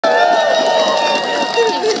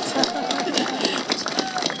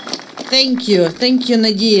Thank you,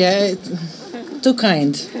 Nadia. Too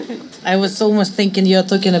kind. I was almost thinking you're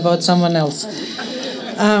talking about someone else.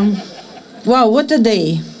 Wow, what a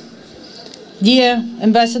day. Dear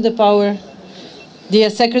Ambassador Power, dear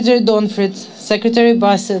Secretary Donfrid, Secretary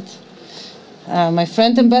Bassett, my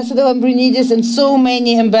friend Ambassador Lambrinidis, and so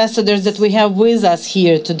many ambassadors that we have with us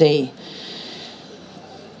here today.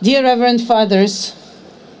 Dear Reverend Fathers,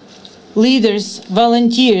 leaders,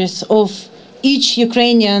 volunteers of each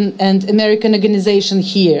Ukrainian and American organization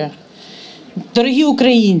here. Дорогі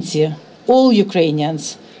українці, all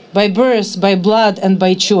Ukrainians, by birth, by blood, and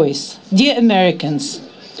by choice. Dear Americans,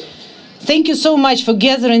 thank you so much for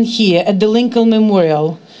gathering here at the Lincoln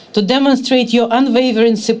Memorial to demonstrate your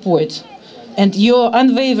unwavering support and your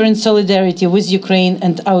unwavering solidarity with Ukraine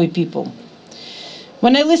and our people.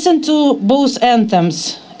 When I listen to both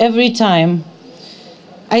anthems every time,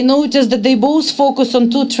 I notice that they both focus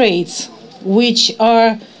on two traits which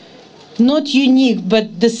are not unique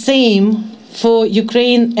but the same for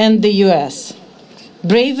Ukraine and the US: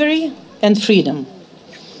 bravery and freedom.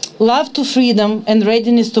 Love to freedom and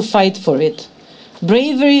readiness to fight for it.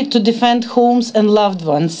 Bravery to defend homes and loved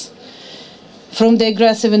ones from the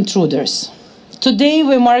aggressive intruders. Today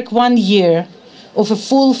we mark 1 year of a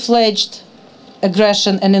full-fledged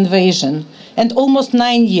aggression and invasion, and almost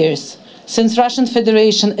 9 years since Russian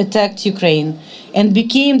Federation attacked Ukraine and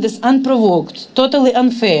became this unprovoked, totally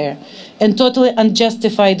unfair, and totally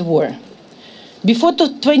unjustified war. Before the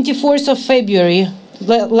 24th of February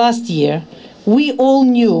last year, we all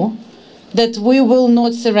knew that we will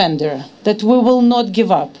not surrender, that we will not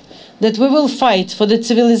give up, that we will fight for the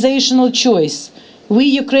civilizational choice we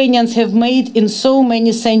Ukrainians have made in so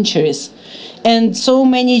many centuries, and so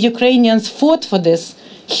many Ukrainians fought for this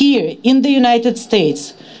here in the United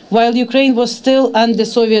States, while Ukraine was still under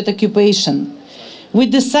Soviet occupation. We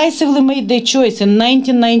decisively made the choice in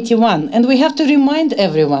 1991, and we have to remind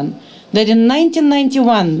everyone that in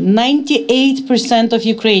 1991, 98% of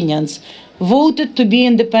Ukrainians voted to be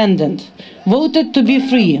independent, voted to be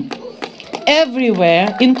free.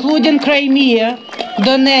 Everywhere, including Crimea,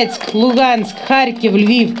 Donetsk, Lugansk, Kharkiv,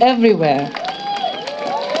 Lviv, everywhere.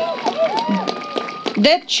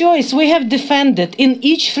 That choice we have defended in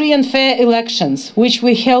each free and fair elections, which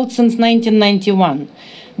we held since 1991.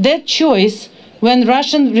 That choice, when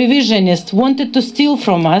Russian revisionists wanted to steal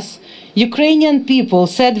from us, Ukrainian people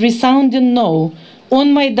said resounding no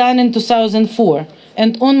on Maidan in 2004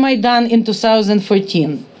 and on Maidan in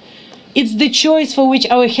 2014. It's the choice for which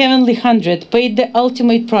our Heavenly Hundred paid the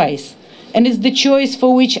ultimate price, and it's the choice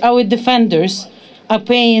for which our defenders are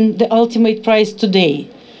paying the ultimate price today.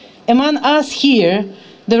 Among us here,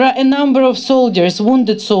 there are a number of soldiers,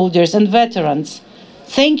 wounded soldiers, and veterans.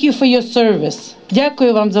 Thank you for your service.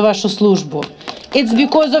 Дякую вам за вашу службу. It's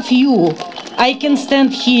because of you I can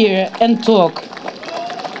stand here and talk.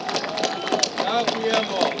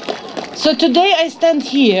 So today I stand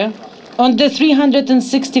here on the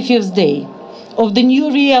 365th day of the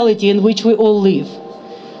new reality in which we all live.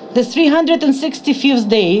 The 365th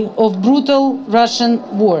day of brutal Russian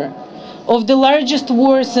war, of the largest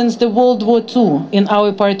war since the World War II in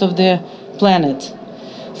our part of the planet.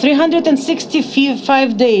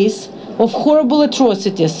 365 days of horrible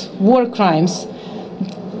atrocities, war crimes,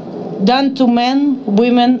 done to men,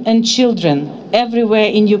 women, and children everywhere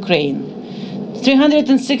in Ukraine.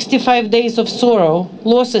 365 days of sorrow,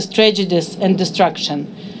 losses, tragedies, and destruction.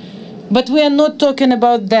 But we are not talking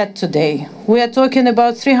about that today. We are talking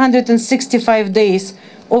about 365 days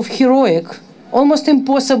of heroic, almost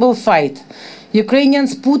impossible fight.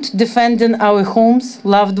 Ukrainians put defending our homes,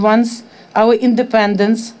 loved ones, our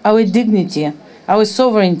independence, our dignity, our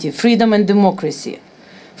sovereignty, freedom, and democracy.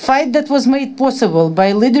 Fight that was made possible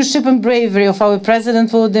by leadership and bravery of our President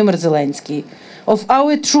Volodymyr Zelensky, of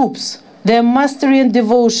our troops, their mastery and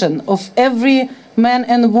devotion of every man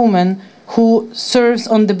and woman who serves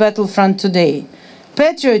on the battlefront today.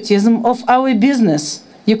 Patriotism of our business,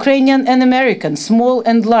 Ukrainian and American, small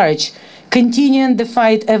and large, continuing the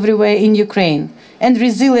fight everywhere in Ukraine, and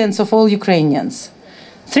resilience of all Ukrainians.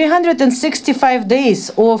 365 days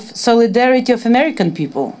of solidarity of American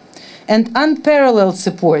people, and unparalleled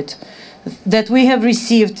support that we have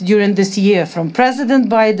received during this year from President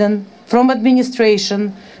Biden, from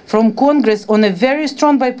administration, from Congress on a very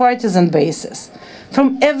strong bipartisan basis,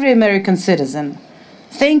 from every American citizen.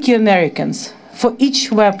 Thank you, Americans, for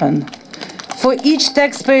each weapon, for each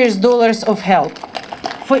taxpayer's dollars of help,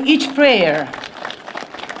 for each prayer,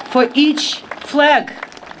 for each flag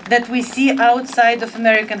that we see outside of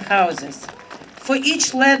American houses, for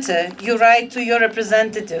each letter you write to your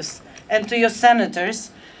representatives and to your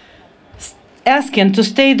senators, asking to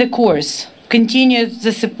stay the course, continue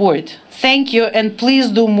the support. Thank you, and please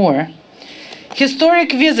do more.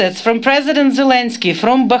 Historic visits from President Zelensky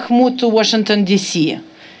from Bakhmut to Washington, D.C.,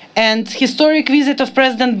 and historic visit of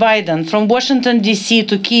President Biden from Washington, D.C.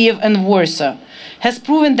 to Kiev and Warsaw has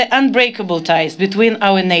proven the unbreakable ties between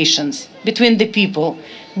our nations, between the people,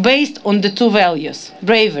 based on the two values,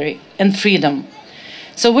 bravery and freedom.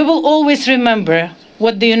 So we will always remember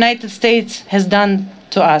what the United States has done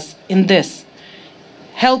to us in this,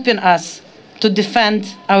 helping us to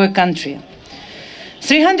defend our country.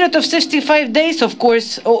 365 days, of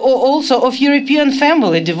course, also of European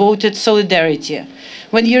family devoted solidarity,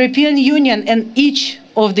 when the European Union and each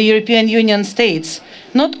of the European Union states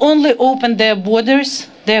not only opened their borders,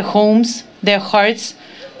 their homes, their hearts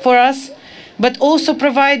for us, but also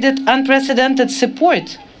provided unprecedented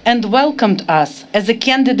support and welcomed us as a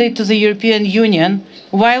candidate to the European Union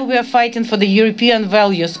while we are fighting for the European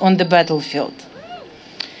values on the battlefield.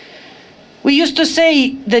 We used to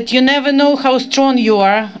say that you never know how strong you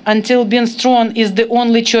are until being strong is the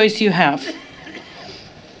only choice you have.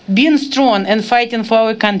 Being strong and fighting for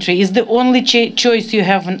our country is the only choice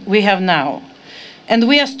we have now. And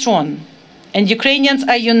we are strong, and Ukrainians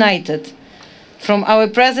are united, from our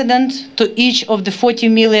president to each of the 40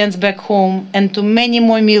 millions back home and to many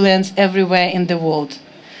more millions everywhere in the world.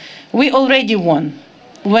 We already won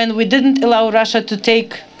when we didn't allow Russia to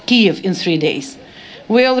take Kiev in 3 days.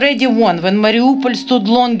 We already won when Mariupol stood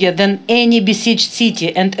longer than any besieged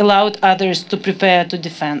city and allowed others to prepare to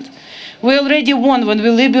defend. We already won when we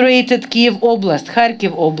liberated Kiev Oblast,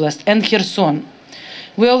 Kharkiv Oblast, and Kherson.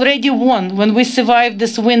 We already won when we survived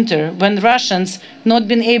this winter, when Russians, not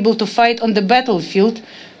being able to fight on the battlefield,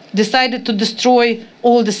 decided to destroy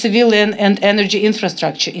all the civilian and energy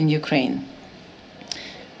infrastructure in Ukraine.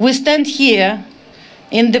 We stand here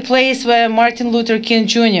in the place where Martin Luther King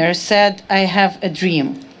Jr. said, "I have a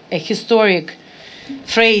dream," a historic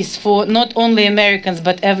phrase for not only Americans,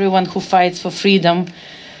 but everyone who fights for freedom.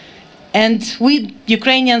 And we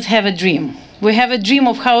Ukrainians have a dream. We have a dream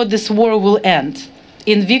of how this war will end,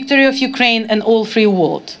 in victory of Ukraine and all free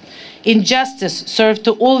world, in justice served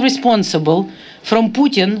to all responsible, from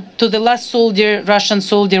Putin to the last soldier, Russian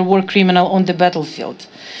soldier, war criminal on the battlefield,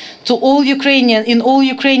 to all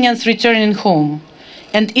Ukrainians returning home,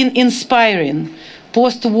 and in inspiring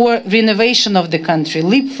post-war renovation of the country,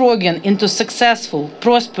 leapfrogging into successful,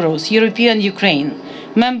 prosperous European Ukraine,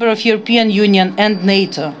 member of European Union and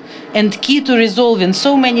NATO, and key to resolving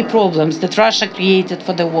so many problems that Russia created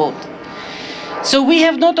for the world. So we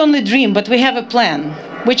have not only a dream, but we have a plan,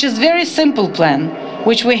 which is a very simple plan,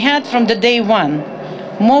 which we had from the day one.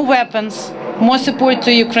 More weapons, more support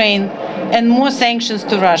to Ukraine, and more sanctions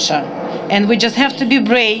to Russia. And we just have to be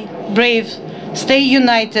brave, stay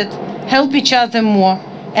united, help each other more,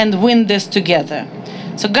 and win this together.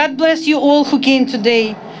 So God bless you all who came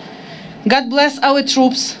today. God bless our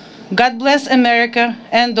troops. God bless America.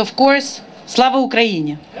 And of course, Slava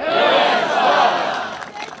Ukraini!